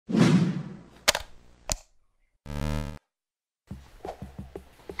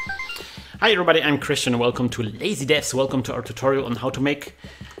Hi everybody, I'm Christian. Welcome to Lazy Devs. Welcome to our tutorial on how to make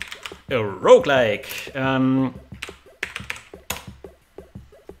a roguelike.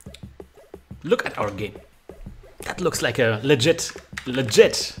 Look at our game. That looks like a legit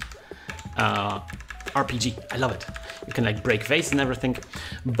RPG. I love it. You can like break vase and everything.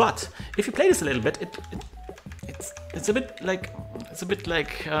 But if you play this a little bit, it's a bit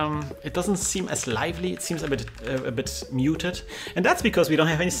like it doesn't seem as lively. It seems a bit muted, and that's because we don't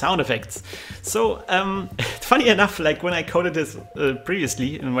have any sound effects. So funny enough, like when I coded this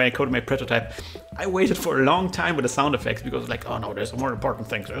previously, and when I coded my prototype, I waited for a long time with the sound effects because like, oh no, there's more important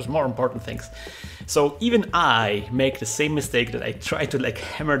things. There's more important things. So even I make the same mistake that I try to like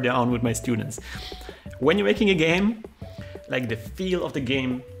hammer down with my students. When you're making a game, like the feel of the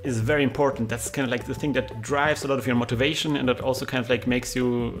game is very important. That's kind of like the thing that drives a lot of your motivation, and that also kind of like makes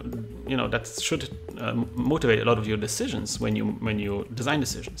you, you know, that should motivate a lot of your decisions when you design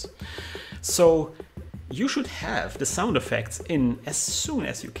decisions. So you should have the sound effects in as soon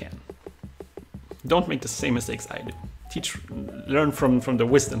as you can. Don't make the same mistakes I do. Learn from the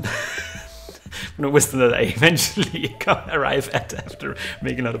wisdom. From the wisdom that I eventually arrive at after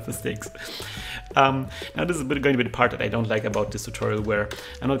making a lot of mistakes. Now this is going to be the part that I don't like about this tutorial, where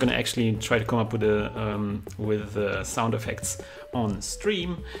I'm not going to actually try to come up with sound effects on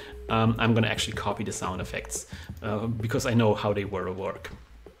stream. I'm going to actually copy the sound effects because I know how they work.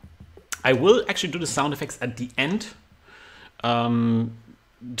 I will actually do the sound effects at the end,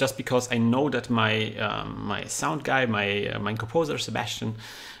 just because I know that my my sound guy, my composer Sebastian,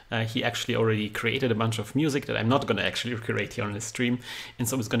 he actually already created a bunch of music that I'm not going to actually recreate here on the stream, and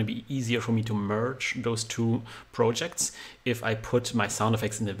so it's going to be easier for me to merge those two projects if I put my sound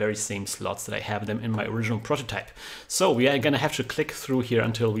effects in the very same slots that I have them in my original prototype. So we are going to have to click through here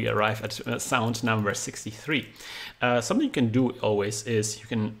until we arrive at sound number 63. Something you can do always is you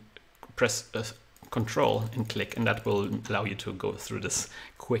can press Control and click, and that will allow you to go through this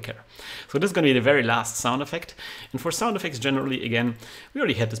quicker. So this is going to be the very last sound effect. And for sound effects generally, again, we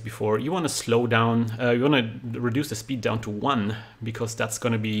already had this before, you want to slow down, you want to reduce the speed down to 1, because that's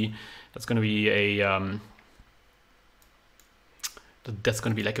going to be like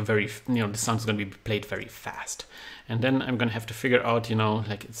a very, you know, the sound's going to be played very fast. And then I'm going to have to figure out, you know,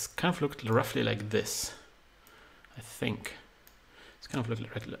 like it's kind of looked roughly like this. I think it's kind of looked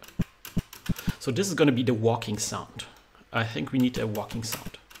like regular. So this is going to be the walking sound. I think we need a walking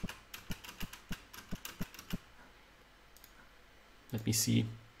sound. Let me see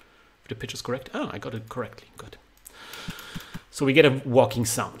if the pitch is correct. Oh, I got it correctly. Good. So we get a walking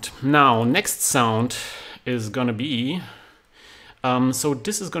sound. Now, next sound is going to be... so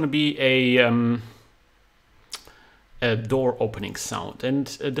this is going to be a door opening sound, and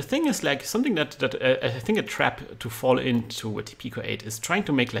the thing is like something that I think a trap to fall into with the Pico-8 is trying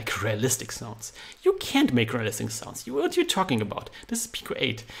to make like realistic sounds. You can't make realistic sounds. What are you talking about? This is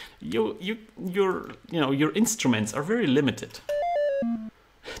Pico-8. Your instruments are very limited.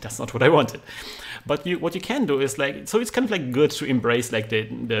 That's not what I wanted. But what you can do is like, so it's kind of like good to embrace like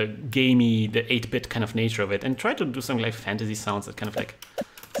the gamey, the 8-bit kind of nature of it, and try to do something like fantasy sounds that kind of like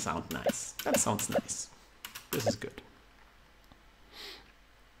sound nice. That sounds nice. This is good.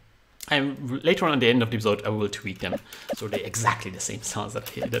 Later on at the end of the episode, I will tweak them so they're exactly the same sounds that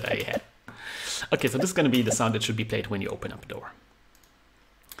I had. Okay, so this is going to be the sound that should be played when you open up a door.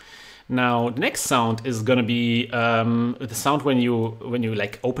 Now, the next sound is going to be the sound when you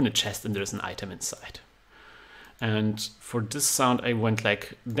like open a chest and there's an item inside. And for this sound, I went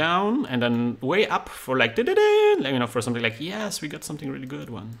like down and then way up for like you know, for something like, yes, we got something really good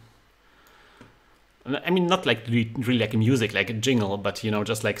one. I mean, not like really like a music, like a jingle, but, you know,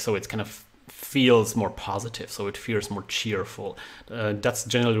 just like so it kind of feels more positive, so it feels more cheerful. That's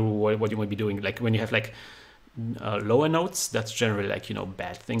generally what you might be doing. Like when you have like lower notes, that's generally like, you know,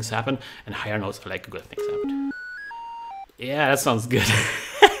 bad things happen, and higher notes are like good things happen. Yeah, that sounds good.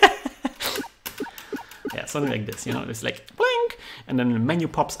 Yeah, something like this, you know, it's like blink, and then the menu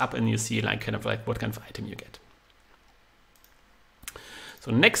pops up and you see like kind of like what kind of item you get. So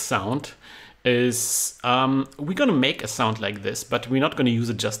next sound is we're gonna make a sound like this, but we're not gonna use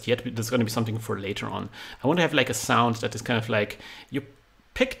it just yet. There's gonna be something for later on. I want to have like a sound that is kind of like you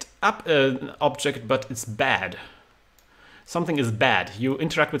picked up an object, but it's bad. Something is bad. You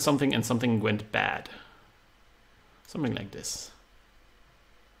interact with something and something went bad. Something like this.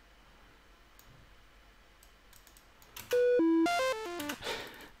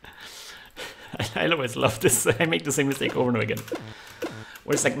 I always love this. I make the same mistake over and over again.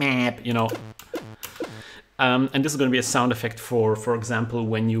 Where it's like map, you know. And this is going to be a sound effect for example,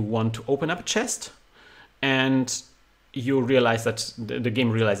 when you want to open up a chest and you realize that the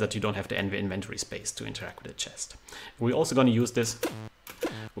game realizes that you don't have the inventory space to interact with the chest. We're also going to use this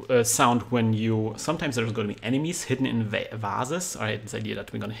sound when you, sometimes there's going to be enemies hidden in vases. I had this idea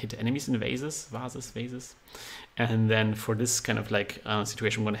that we're going to hit enemies in vases. And then for this kind of like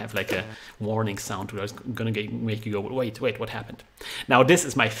situation, we're going to have like a warning sound where it's going to make you go, wait, what happened? Now this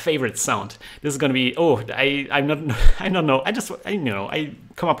is my favorite sound. This is going to be, I don't know. I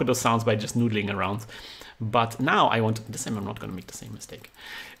come up with those sounds by just noodling around. But now I want, this time I'm not going to make the same mistake.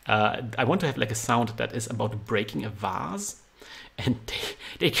 I want to have like a sound that is about breaking a vase. And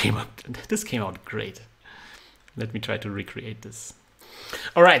this came out great. Let me try to recreate this.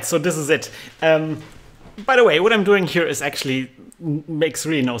 All right, so this is it. By the way, what I'm doing here is actually makes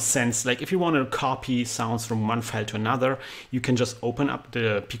really no sense. Like if you want to copy sounds from one file to another, you can just open up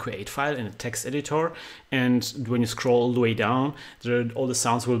the Pico-8 file in a text editor. And when you scroll all the way down, all the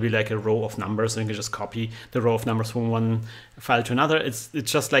sounds will be like a row of numbers, and you can just copy the row of numbers from one file to another. It's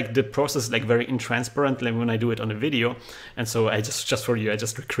just like the process is like very intransparent like when I do it on a video. And so I just for you, I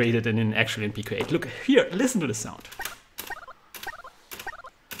just recreated it in actually in Pico-8. Look here, listen to the sound.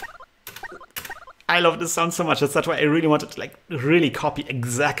 I love this sound so much. That's why I really wanted to like really copy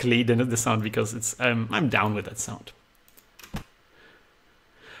exactly the sound, because it's I'm down with that sound.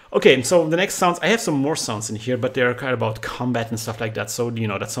 Okay, so the next sounds, I have some more sounds in here, but they're kind of about combat and stuff like that. So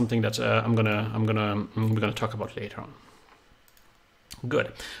that's something that we're gonna talk about later on.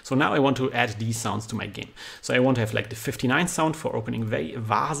 Good. So now I want to add these sounds to my game. So I want to have like the 59 sound for opening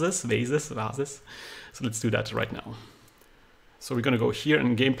vases. So let's do that right now. So we're gonna go here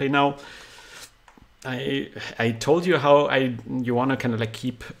in gameplay now. I told you how you want to kind of like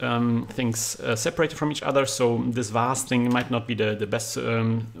keep things separated from each other. So this vase thing might not be the best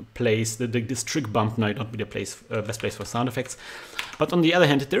place. This trick bump might not be the best place for sound effects. But on the other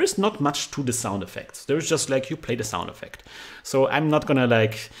hand, there is not much to the sound effects. There is just like you play the sound effect. So I'm not gonna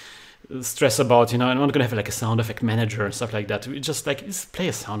like stress about, I'm not gonna have like a sound effect manager and stuff like that. We just play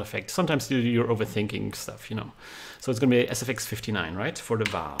a sound effect. Sometimes you're overthinking stuff, So it's gonna be SFX 59, right, for the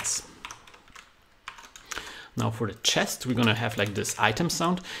vase. Now for the chest, we're gonna have like this item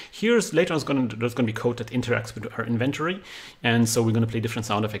sound. Later on there's gonna be code that interacts with our inventory, and so we're gonna play different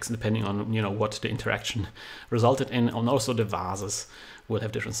sound effects depending on what the interaction resulted in, and also the vases will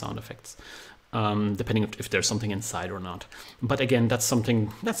have different sound effects depending if there's something inside or not. But again, that's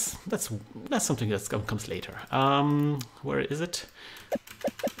something that's something that comes later. Where is it?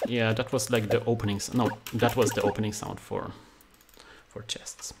 Yeah, that was like the opening. No, that was the opening sound for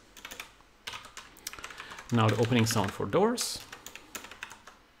chests. Now the opening sound for doors.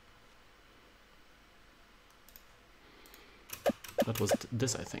 That was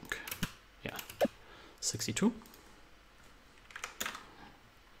this, I think. Yeah, 62.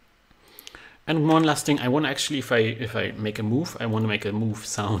 And one last thing, I want to actually, if I make a move, I want to make a move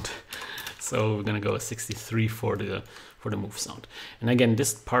sound. So we're gonna go 63 for the move sound. And again,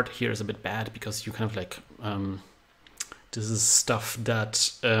 this part here is a bit bad because you kind of like this is stuff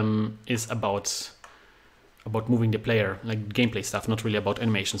that is about moving the player, like gameplay stuff, not really about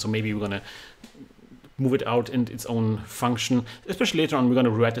animation. So maybe we're gonna move it out in its own function. Especially later on, we're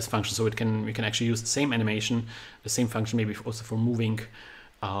gonna rewrite this function so we can actually use the same animation, the same function, maybe also for moving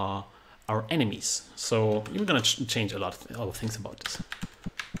our enemies. So we're gonna change a lot of things about this.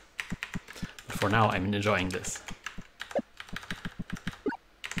 But for now, I'm enjoying this.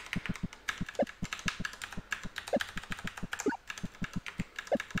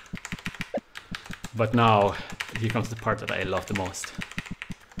 But now, here comes the part that I love the most.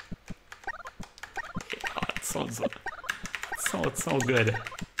 Oh, it sounds so good.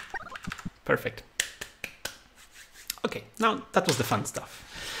 Perfect. Okay, now that was the fun stuff.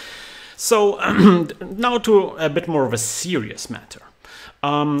 So now to a bit more of a serious matter.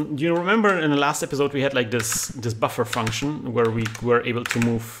 You remember in the last episode we had like this buffer function where we were able to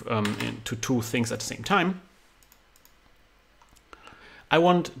move into two things at the same time. I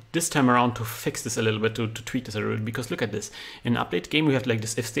want this time around to fix this a little bit, to tweak this a little bit, because look at this. In update game, we have like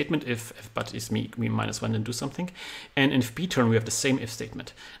this if statement, if but is me -1 and do something. And in b turn, we have the same if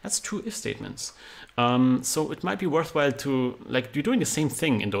statement. That's two if statements. So it might be worthwhile to, like, you're doing the same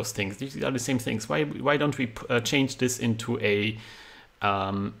thing in those things. These are the same things. Why don't we change this into a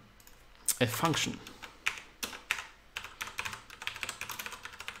function?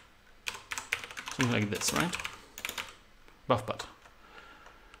 Something like this, right? Buff-but.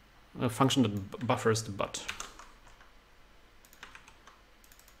 A function that buffers the but.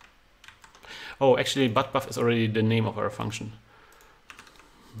 Oh, actually, buff is already the name of our function.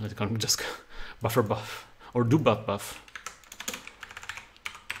 Let's just buffer buff or do buff.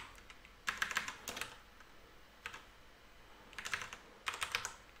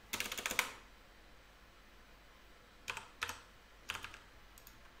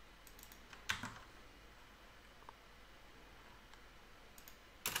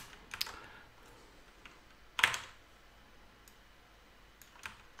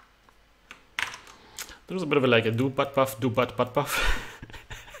 There's a bit of a, like a do but buff.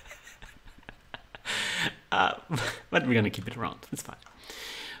 But we're gonna keep it around. It's fine.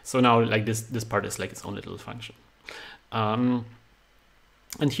 So now, like this part is like its own little function. And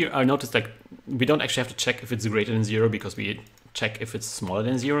here I noticed like we don't actually have to check if it's greater than 0 because we check if it's smaller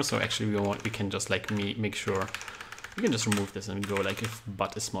than 0. So actually we can just like make sure we can just remove this and go like if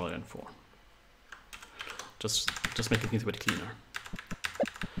but is smaller than 4. Just make it a bit cleaner.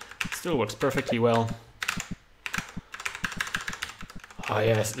 Still works perfectly well. Oh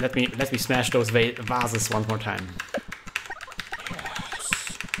yes, let me smash those vases one more time. Yes,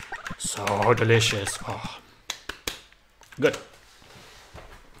 so delicious. Oh, good.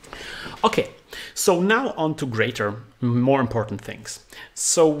 Okay, so now on to greater, more important things.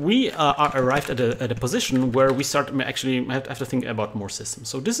 So we are arrived at a position where we start actually have to think about more systems.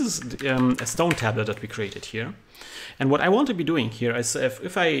 So this is a stone tablet that we created here. And what I want to be doing here is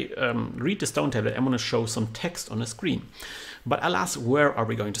if I read the stone tablet, I'm going to show some text on the screen. But alas, where are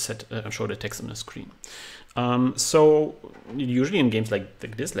we going to show the text on the screen? So usually in games like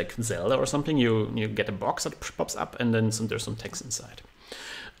this, like Zelda or something, you get a box that pops up and then there's some text inside.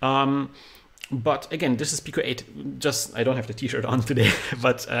 But again, this is Pico-8. Just I don't have the t-shirt on today,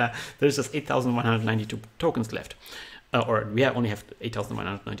 but there's just 8,192 tokens left. Or we only have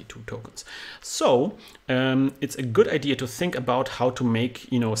 8,192 tokens. So it's a good idea to think about how to make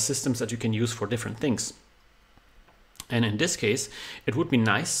systems that you can use for different things. And in this case, it would be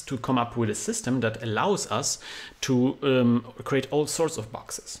nice to come up with a system that allows us to create all sorts of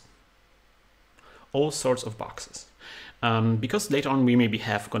boxes. All sorts of boxes. Because later on we maybe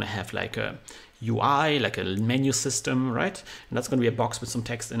going to have like a UI, like a menu system, right? And that's going to be a box with some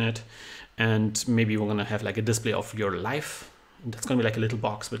text in it. And maybe we're going to have like a display of your life. And that's going to be like a little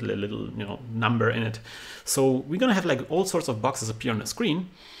box with a little number in it. So we're going to have like all sorts of boxes appear on the screen.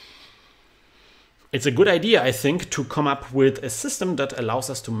 It's a good idea, I think, to come up with a system that allows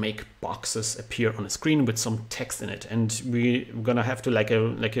us to make boxes appear on a screen with some text in it. And we're gonna have to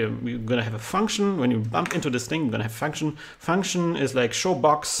we're gonna have a function. When you bump into this thing, we're gonna have function. Function is like show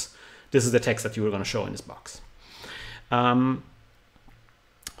box. This is the text that you were gonna show in this box.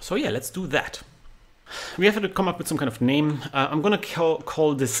 So yeah, let's do that. We have to come up with some kind of name. I'm gonna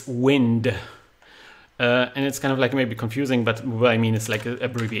call this wind. And it's kind of like maybe confusing, but what I mean is like an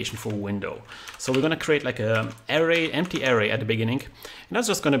abbreviation for window. So we're going to create like an array, empty array at the beginning. And that's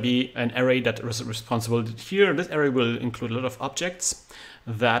just going to be an array that is responsible here. This array will include a lot of objects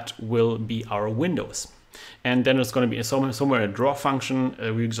that will be our windows. And then it's going to be somewhere a draw function.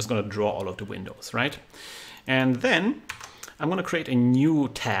 We're just going to draw all of the windows, right? And then I'm going to create a new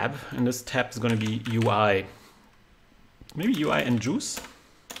tab. And this tab is going to be UI. Maybe UI and juice.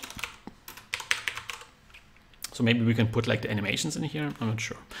 So maybe we can put like the animations in here. I'm not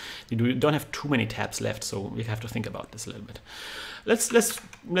sure. We don't have too many tabs left, so we have to think about this a little bit.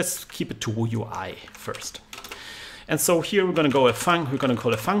 Let's keep it to UI first. And so here we're going to call a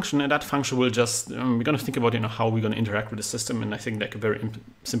function, and that function will just we're going to think about how we're going to interact with the system. And I think like a very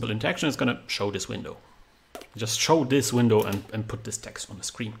simple interaction is going to show this window. Just show this window and put this text on the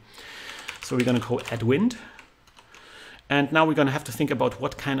screen. So we're going to call add wind. And now we're going to have to think about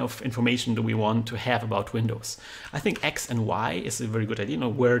what kind of information do we want to have about windows. I think X and Y is a very good idea.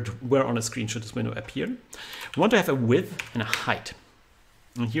 Where on the screen should this window appear? We want to have a width and a height.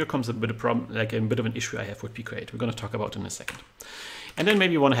 And here comes a bit of problem, like a bit of an issue I have with Pico-8. We're going to talk about it in a second. And then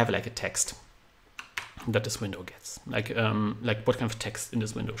maybe you want to have like a text that this window gets, like what kind of text in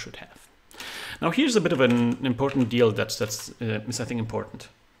this window should have. Now here's a bit of an important deal that's I think important.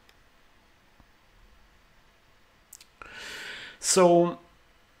 So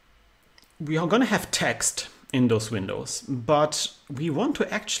we are going to have text in those windows, but we want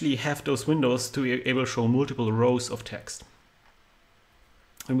to actually have those windows to be able to show multiple rows of text.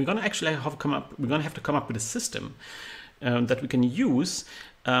 And we're going to actually have to come up with a system that we can use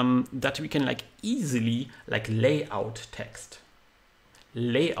that we can like easily like lay out text.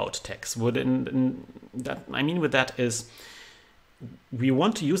 Layout text. What I mean with that is we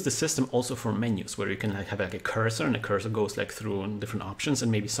want to use the system also for menus where you can like have like a cursor, and the cursor goes like through different options,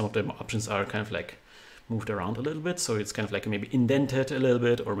 and maybe some of the options are kind of like moved around a little bit, so it's kind of like maybe indented a little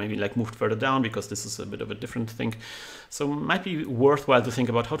bit, or maybe like moved further down because this is a bit of a different thing. So it might be worthwhile to think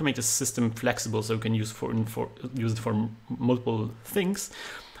about how to make the system flexible so you can use it for multiple things,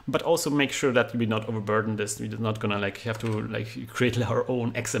 but also make sure that we not overburden this. We're not gonna like have to like create our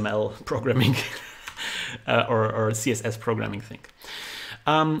own XML programming or CSS programming thing.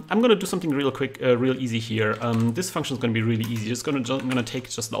 I'm going to do something real quick, real easy here. This function is going to be really easy. It's going to take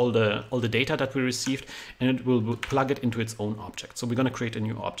just all the data that we received, and it will plug it into its own object. So we're going to create a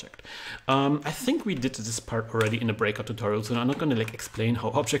new object. I think we did this part already in the breakout tutorial, so I'm not going to like explain how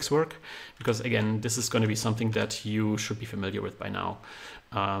objects work, because again, this is going to be something that you should be familiar with by now.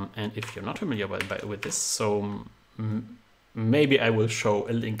 And if you're not familiar with this, so maybe I will show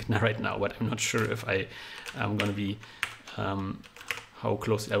a link right now, but I'm not sure if I am going to be how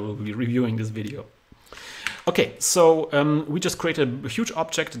closely I will be reviewing this video. Okay, so we just created a huge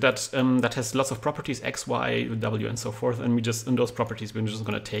object that that has lots of properties, X, Y, W, and so forth, and we just in those properties we're just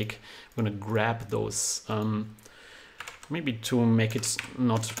going to grab those. Maybe to make it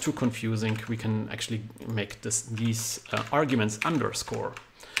not too confusing, we can actually make these arguments underscore.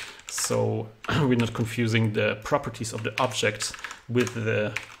 So we're not confusing the properties of the object with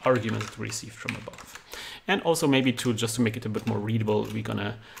the arguments that we received from above. And also maybe just to make it a bit more readable, we're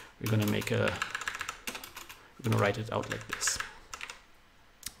gonna write it out like this.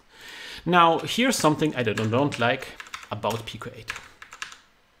 Now here's something I don't like about Pico-8.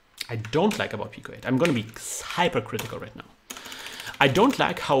 I don't like about Pico-8. I'm going to be hypercritical right now. I don't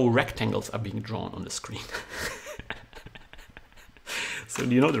like how rectangles are being drawn on the screen. So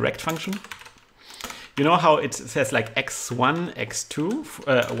do you know the rect function? You know how it says like x1, x2,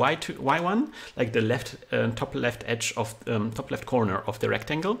 y2, y1, like the left top left edge of top left corner of the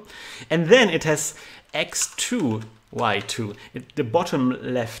rectangle, and then it has x2, y2, the bottom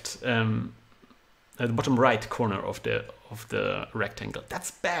left, the bottom right corner of the rectangle.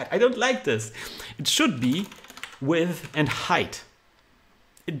 That's bad. I don't like this. It should be width and height.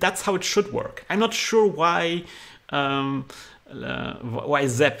 That's how it should work. I'm not sure why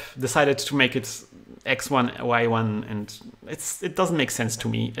Zep decided to make it x1, y1, and it doesn't make sense to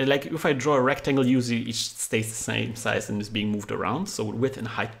me. Like if I draw a rectangle, usually each stays the same size and is being moved around, so width and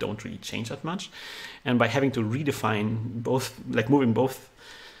height don't really change that much. And by having to redefine both, like moving both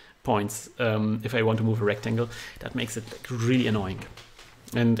points, if I want to move a rectangle, that makes it like really annoying.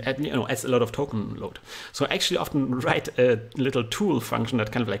 And adds a lot of token load. So I actually often write a little tool function that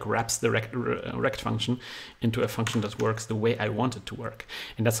kind of like wraps the rect function into a function that works the way I want it to work.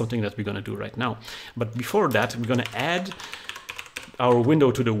 And that's something that we're going to do right now. But before that, we're going to add our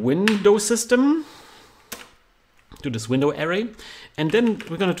window to the window system, to this window array. And then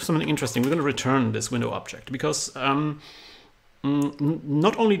we're going to do something interesting. We're going to return this window object, because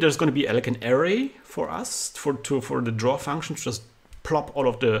not only there's going to be like an array for us for the draw function to just plop all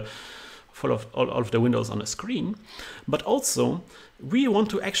of the windows on the screen, but also we want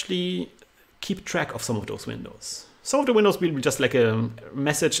to actually keep track of some of those windows. Some of the windows will be just like a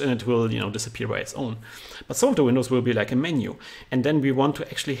message and it will disappear by its own, but some of the windows will be like a menu, and then we want to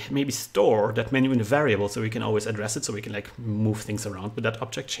actually maybe store that menu in a variable so we can always address it, so we can like move things around with that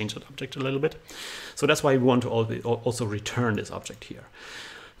object, change that object a little bit. So that's why we want to also return this object here.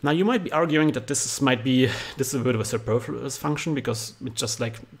 Now you might be arguing that this is a bit of a superfluous function, because it just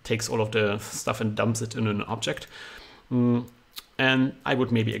like takes all of the stuff and dumps it in an object. And I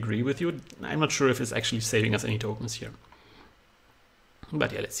would maybe agree with you. I'm not sure if it's actually saving us any tokens here.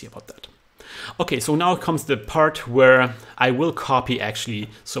 But yeah, let's see about that. Okay, so now comes the part where I will copy actually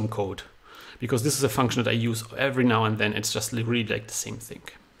some code, because this is a function that I use every now and then. It's just really like the same thing.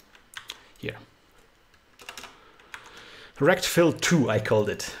 Here. Rectfill 2, I called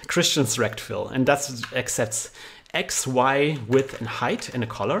it. Christian's rectfill, and that accepts X, Y, width, and height and a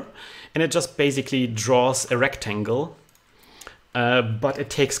color, and it just basically draws a rectangle, but it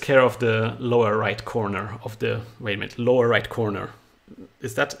takes care of the lower right corner of the. Wait a minute, lower right corner.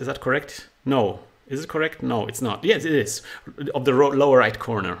 Is that correct? No. Is it correct? No, it's not. Yes, it is. Of the lower right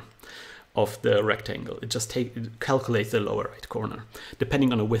corner of the rectangle, it just calculates the lower right corner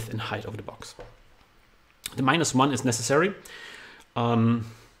depending on the width and height of the box. The -1 is necessary.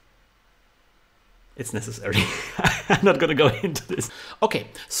 It's necessary. I'm not going to go into this. Okay,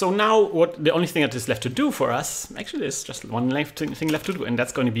 so now the only thing that is left to do for us, actually there's just one thing left to do, and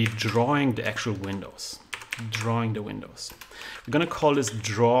that's going to be drawing the actual windows. Drawing the windows. We're going to call this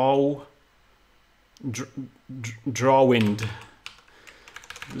drawwind.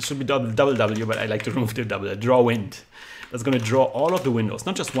 It should be double W, but I like to remove the double. Drawwind. That's going to draw all of the windows,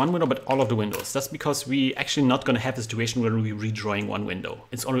 not just one window, but all of the windows. That's because we actually not going to have a situation where we're redrawing one window.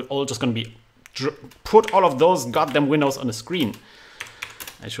 It's all just going to be put all of those goddamn windows on the screen.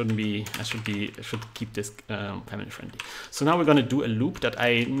 I should keep this family friendly. So now we're going to do a loop that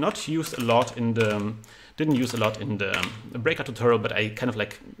I didn't use a lot in the breakout tutorial, but I kind of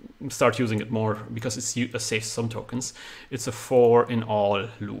like start using it more because it saves some tokens. It's a for in all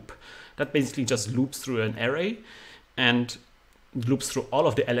loop that basically just loops through an array, and loops through all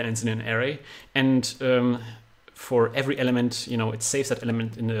of the elements in an array, and for every element, you know, it saves that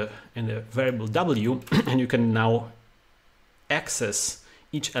element in the variable w, and you can now access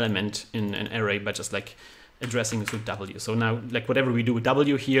each element in an array by just like addressing it with w. So now, like whatever we do with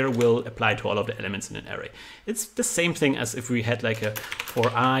w here will apply to all of the elements in an array. It's the same thing as if we had like a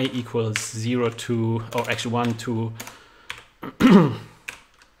for I equals 0 to, or actually 1 to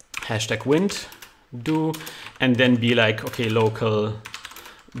hashtag wind do, and then be like, okay, local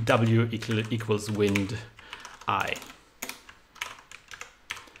w equals wind I.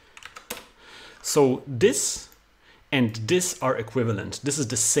 So this and this are equivalent. This is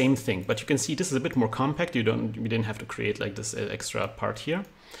the same thing, but you can see this is a bit more compact. We didn't have to create like this extra part here.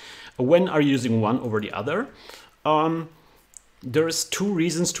 When are you using one over the other? There's two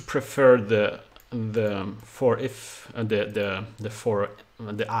reasons to prefer the for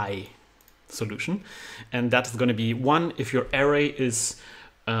I solution, and that's going to be one, if your array is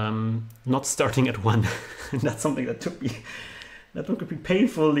not starting at 1. And that's something that took me, that would be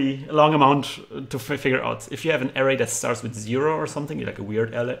painfully a long amount to figure out. If you have an array that starts with 0 or something, like a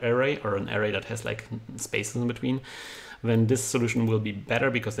weird array, or an array that has like spaces in between, then this solution will be better,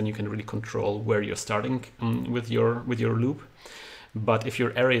 because then you can really control where you're starting with your loop. But if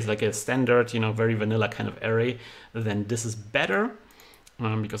your array is like a standard, you know, very vanilla kind of array, then this is better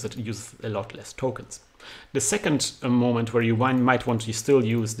because it uses a lot less tokens. The second moment where you might want to still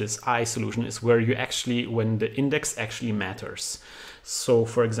use this I solution is where you actually, when the index actually matters. So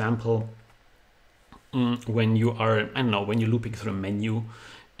for example, when you are, I don't know, when you're looping through a menu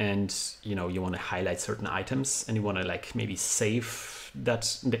and, you know, you want to highlight certain items and you want to like maybe save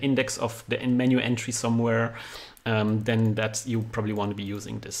that the index of the menu entry somewhere, then that you probably want to be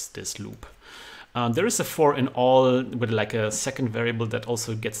using this loop. There is a for in all with like a second variable that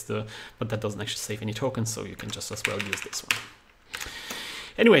also gets but that doesn't actually save any tokens, so you can just as well use this one.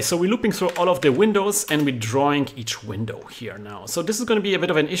 Anyway, so we're looping through all of the windows and we're drawing each window here now. So this is going to be a bit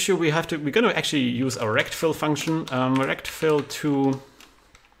of an issue. We're going to actually use our rectfill function, rectfill to.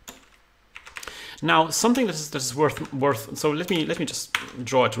 Now, something that is worth. So let me just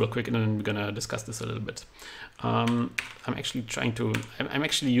draw it real quick, and then we're gonna discuss this a little bit. I'm actually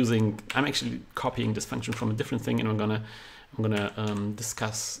copying this function from a different thing, and I'm gonna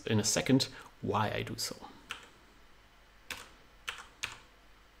discuss in a second why I do so.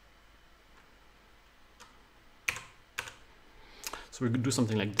 So we're gonna do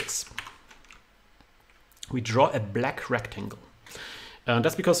something like this. We draw a black rectangle.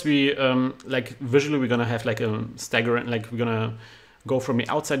 That's because we like visually we're gonna have like a stagger, like we're gonna go from the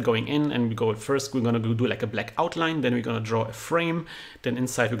outside going in, and we go at first we're gonna do like a black outline, then we're gonna draw a frame, then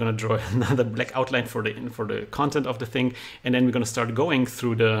inside we're gonna draw another black outline for the content of the thing, and then we're gonna start going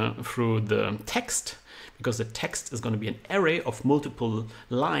through the text, because the text is gonna be an array of multiple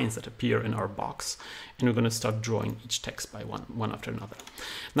lines that appear in our box, and we're gonna start drawing each text by one after another.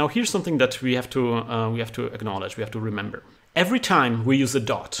 Now here's something that we have to acknowledge, we have to remember. Every time we use a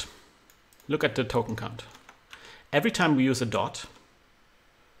dot, look at the token count. Every time we use a dot,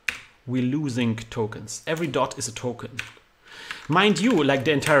 we're losing tokens. Every dot is a token. Mind you, like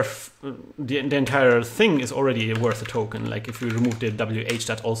the entire thing is already worth a token. Like if we remove the WH,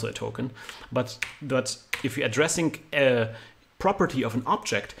 that's also a token. But if you're addressing a property of an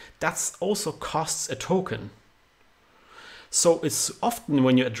object, that's also costs a token. So it's often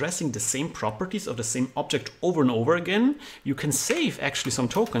when you're addressing the same properties of the same object over and over again, you can save actually some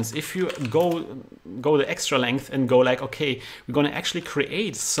tokens. If you go the extra length and go like, okay, we're going to actually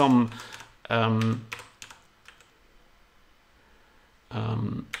create some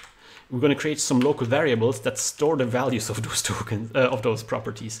local variables that store the values of those tokens, of those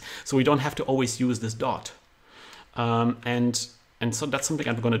properties. So we don't have to always use this dot. And so that's something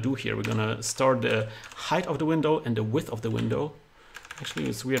I'm going to do here. We're going to store the height of the window and the width of the window. Actually,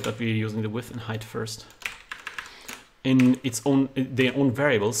 it's weird that we're using the width and height first in their own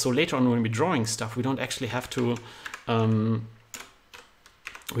variables. So later on, when we're drawing stuff, we don't actually have to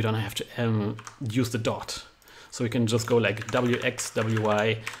use the dot. So we can just go like wx,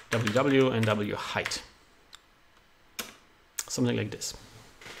 wy, ww, and w height. Something like this.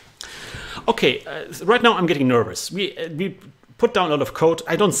 Okay, right now I'm getting nervous. We put down a lot of code.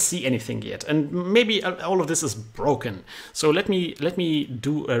 I don't see anything yet, and maybe all of this is broken. So let me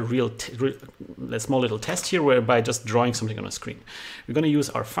do a small little test here, whereby just drawing something on a screen. We're going to use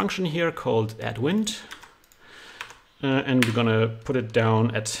our function here called addWind, and we're going to put it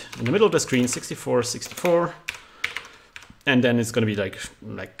down in the middle of the screen, 64, 64, and then it's going to be like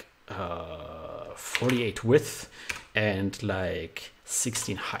 48 width and like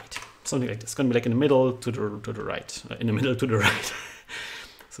 16 height. something like this. It's going to be like in the middle to the right, in the middle to the right.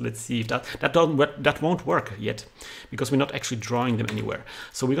 So let's see if that won't work yet, because we're not actually drawing them anywhere.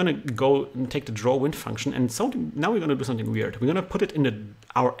 So we're going to go and take the draw wind function, and now we're going to do something weird. We're going to put it in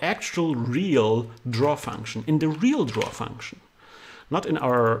our actual real draw function, in the real draw function, not in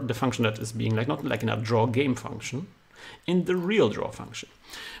the function that is being not like in our draw game function, in the real draw function.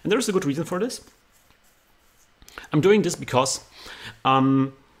 And there's a good reason for this. I'm doing this because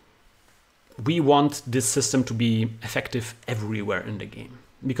we want this system to be effective everywhere in the game.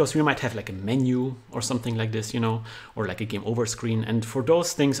 Because we might have like a menu or something like this, you know, or like a game over screen. And for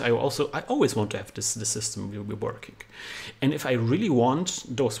those things, I always want to have the system be working. And if I really want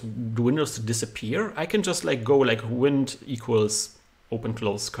the windows to disappear, I can just like go like wind equals open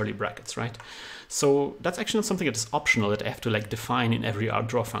close curly brackets, right? So that's actually not something that is optional that I have to like define in every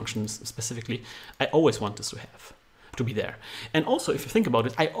draw function specifically. I always want this to be there. And also, if you think about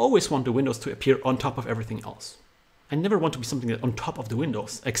it, I always want the windows to appear on top of everything else. I never want to be something that on top of the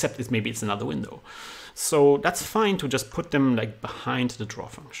windows, except maybe it's another window. So that's fine to just put them like behind the draw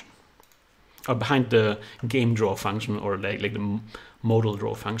function, or behind the game draw function, or like the modal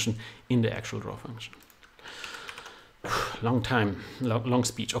draw function in the actual draw function. Long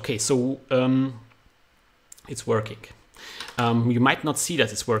speech. Okay, so it's working. You might not see that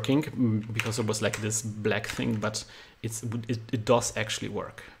it's working because it was like this black thing, but it does actually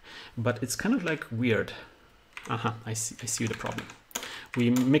work. But it's kind of like weird. I see the problem.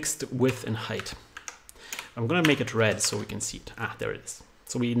 We mixed width and height. I'm gonna make it red so we can see it. There it is.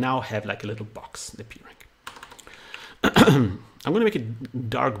 So we now have like a little box appearing. I'm gonna make it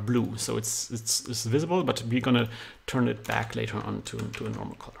dark blue so it's visible, but we're gonna turn it back later on to a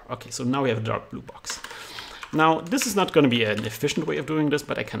normal color. Okay, so now we have a dark blue box. Now this is not going to be an efficient way of doing this,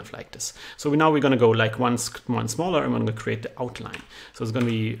 but I kind of like this. So now we're going to go like one smaller, and we're going to create the outline. So it's going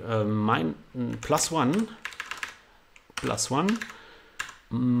to be -1, +1, -1,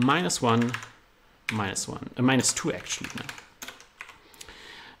 -1, -2 actually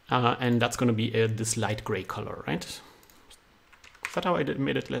now. And that's going to be this light gray color, right? Is that how I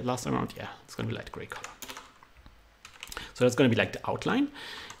made it last time around? Yeah, it's going to be light gray color. So that's going to be like the outline.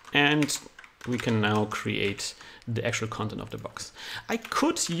 And we can now create the actual content of the box. I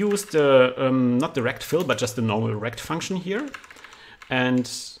could use the, not the rect fill, but just the normal rect function here. And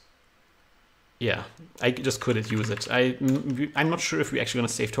yeah, I just couldn't use it. I'm not sure if we're actually going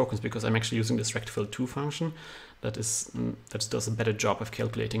to save tokens, because I'm actually using this rect fill 2 function that does a better job of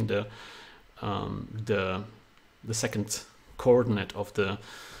calculating the second coordinate of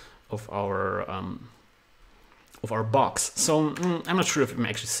our box. So I'm not sure if I'm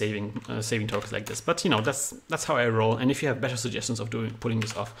actually saving tokens like this, but you know, that's how I roll. And if you have better suggestions of pulling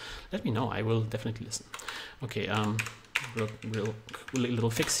this off, let me know. I will definitely listen. Okay, real little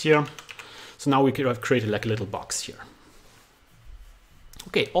fix here. So now we have created like a little box here.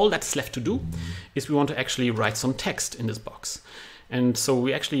 Okay, all that's left to do is we want to actually write some text in this box. And so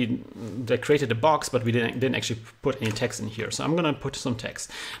we actually created a box, but we didn't actually put any text in here. So I'm gonna put some text.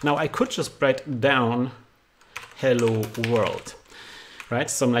 Now I could just write down hello world,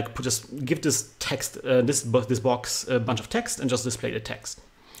 right? So I'm like, just give this text, this box a bunch of text, and just display the text.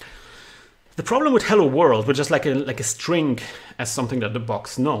 The problem with hello world, which is like a string as something that the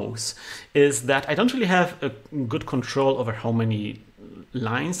box knows, is that I don't really have a good control over how many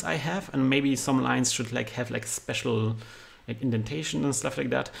lines I have, and maybe some lines should like have like special like indentation and stuff like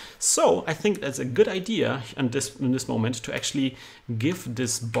that. So I think that's a good idea in this moment to actually give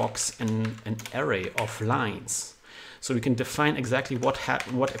this box an array of lines, so we can define exactly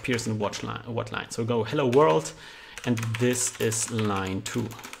what appears in what line. So go hello world, and this is line 2.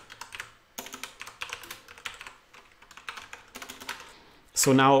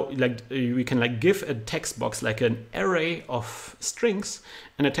 So now like we can like give a text box like an array of strings,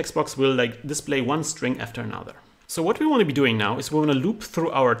 and a text box will like display one string after another. So what we want to be doing now is we want to loop through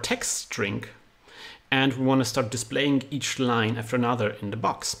our text string, and we want to start displaying each line after another in the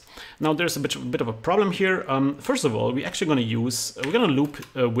box. Now there's a bit of a problem here. First of all, we're actually going to we're going to loop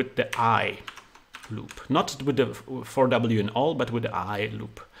with the I loop, not with the for W and all, but with the I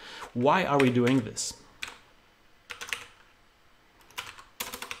loop. Why are we doing this?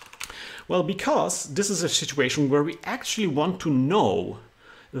 Well, because this is a situation where we actually want to know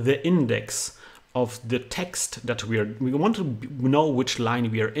the index of the text that we want to know which line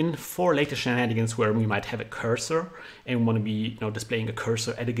we are in for later shenanigans where we might have a cursor and we want to be displaying a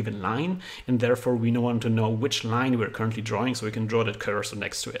cursor at a given line, and therefore we want to know which line we're currently drawing so we can draw that cursor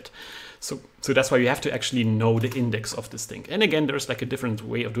next to it. So that's why we have to actually know the index of this thing. And again, there's like a different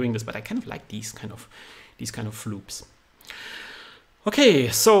way of doing this, but I kind of like these kind of loops. Okay,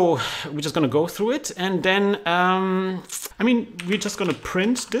 so we're just gonna go through it, and then, I mean, we're just gonna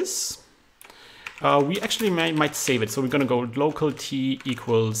print this. We actually might save it, so we're gonna go local t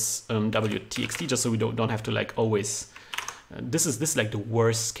equals w.txt, just so we don't have to like always. This is like the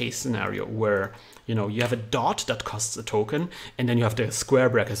worst case scenario where, you know, you have a dot that costs a token, and then you have the square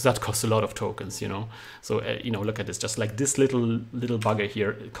brackets that costs a lot of tokens, you know. So you know, look at this, just like this little bugger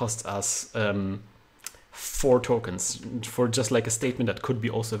here, it costs us 4 tokens for just like a statement that could be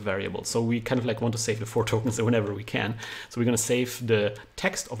also a variable. So we kind of like want to save the 4 tokens whenever we can. So we're going to save the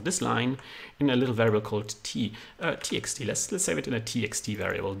text of this line in a little variable called txt. Let's save it in a txt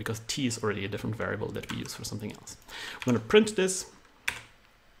variable, because t is already a different variable that we use for something else. We're going to print this.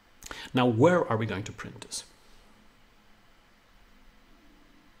 Now, where are we going to print this?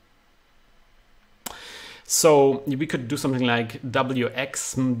 So we could do something like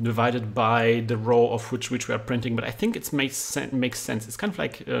wx divided by the row of which we are printing, but I think it makes sense. It's kind of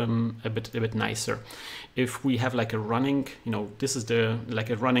like a bit nicer if we have like a running, you know, this is the like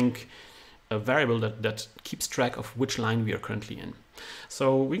a running variable that keeps track of which line we are currently in.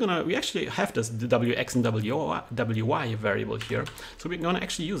 So we actually have this the wx and wy variable here, so we're gonna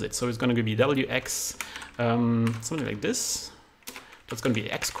actually use it. So it's gonna be wx something like this. It's going to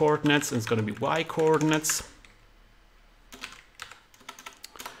be x coordinates, and it's going to be y coordinates.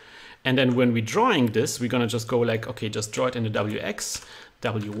 And then when we're drawing this, we're going to just go like, okay, just draw it in the wx,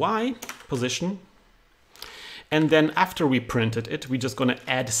 wy position. And then after we printed it, we're just going to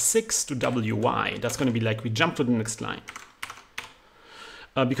add 6 to wy. That's going to be like we jump to the next line.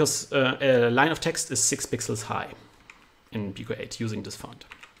 Because a line of text is 6 pixels high in Pico-8 using this font.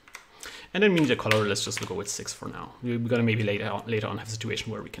 And then we need a color. Let's just go with 6 for now. We're gonna maybe later on have a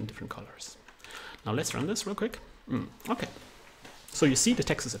situation where we can different colors. Now let's run this real quick. Okay, so you see the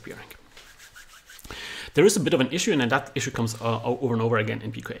text is appearing. There is a bit of an issue, and that issue comes over and over again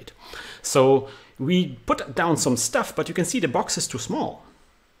in Pico-8. So we put down some stuff, but you can see the box is too small.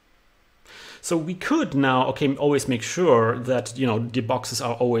 So we could now, okay, always make sure that, you know, the boxes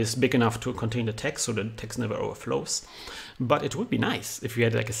are always big enough to contain the text, so the text never overflows. But it would be nice if we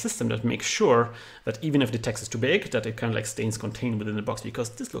had like a system that makes sure that even if the text is too big, that it kind of like stays contained within the box, because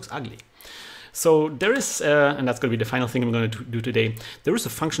this looks ugly. So there is, and that's going to be the final thing I'm going to do today, there is a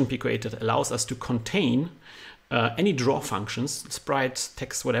function Pico-8 that allows us to contain any draw functions, sprites,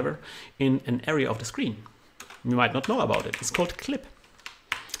 text, whatever, in an area of the screen. You might not know about it. It's called clip.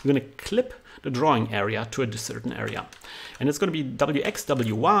 We're going to clip the drawing area to a certain area. And it's going to be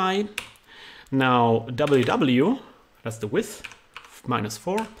wx, wy. Now ww, that's the width,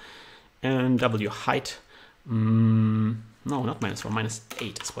 -4, and w height, no, not -4,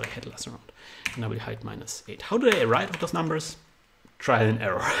 -8 is what I had last round. And w height -8. How do I arrive at those numbers? Trial and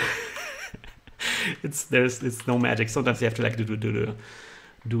error. It's no magic. Sometimes you have to like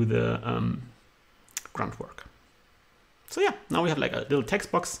do the grunt work. So yeah, now we have like a little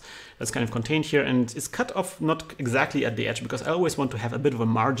text box that's kind of contained here, and it's cut off not exactly at the edge, because I always want to have a bit of a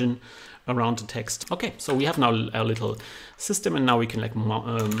margin around the text. Okay, so we have now a little system, and now we can like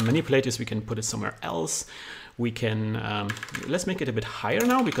manipulate this. We can put it somewhere else. We can, let's make it a bit higher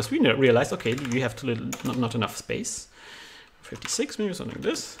now, because we realized, okay, we have not enough space. 56, maybe something like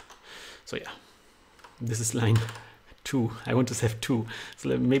this. So yeah, this is line 2. I want to have 2. So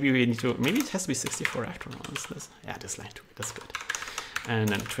maybe we need to, maybe it has to be 64 after all. Yeah, this line 2, that's good. And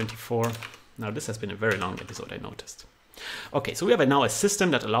then 24. Now this has been a very long episode, I noticed. Okay, so we have now a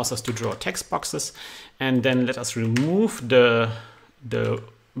system that allows us to draw text boxes, and then let us remove the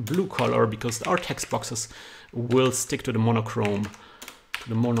blue color, because our text boxes will stick to the monochrome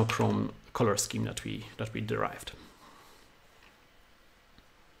color scheme that we derived.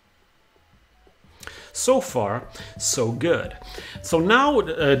 So far, so good. So now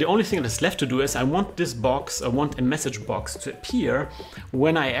the only thing that's left to do is I want a message box to appear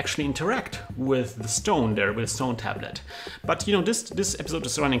when I actually interact with the stone there, with the stone tablet. But you know, this episode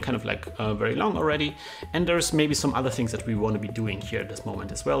is running kind of like very long already, and there's maybe some other things that we want to be doing here at this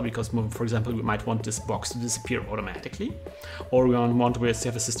moment as well, because for example, we might want this box to disappear automatically, or we want to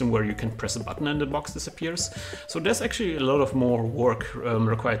have a system where you can press a button and the box disappears. So there's actually a lot of more work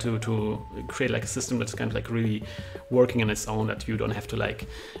required to create like a system that's kind of like really working on its own, that you don't have to like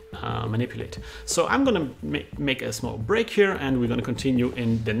manipulate. So I'm gonna make a small break here, and we're gonna continue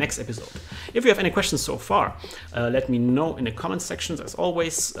in the next episode. If you have any questions so far, let me know in the comment sections as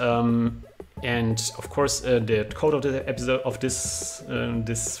always. And of course, the code of the episode of this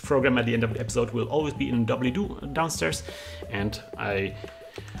program at the end of the episode will always be in wdo downstairs. And I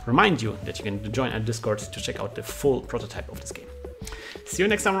remind you that you can join our Discord to check out the full prototype of this game. See you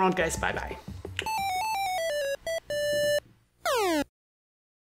next time around, guys. Bye bye.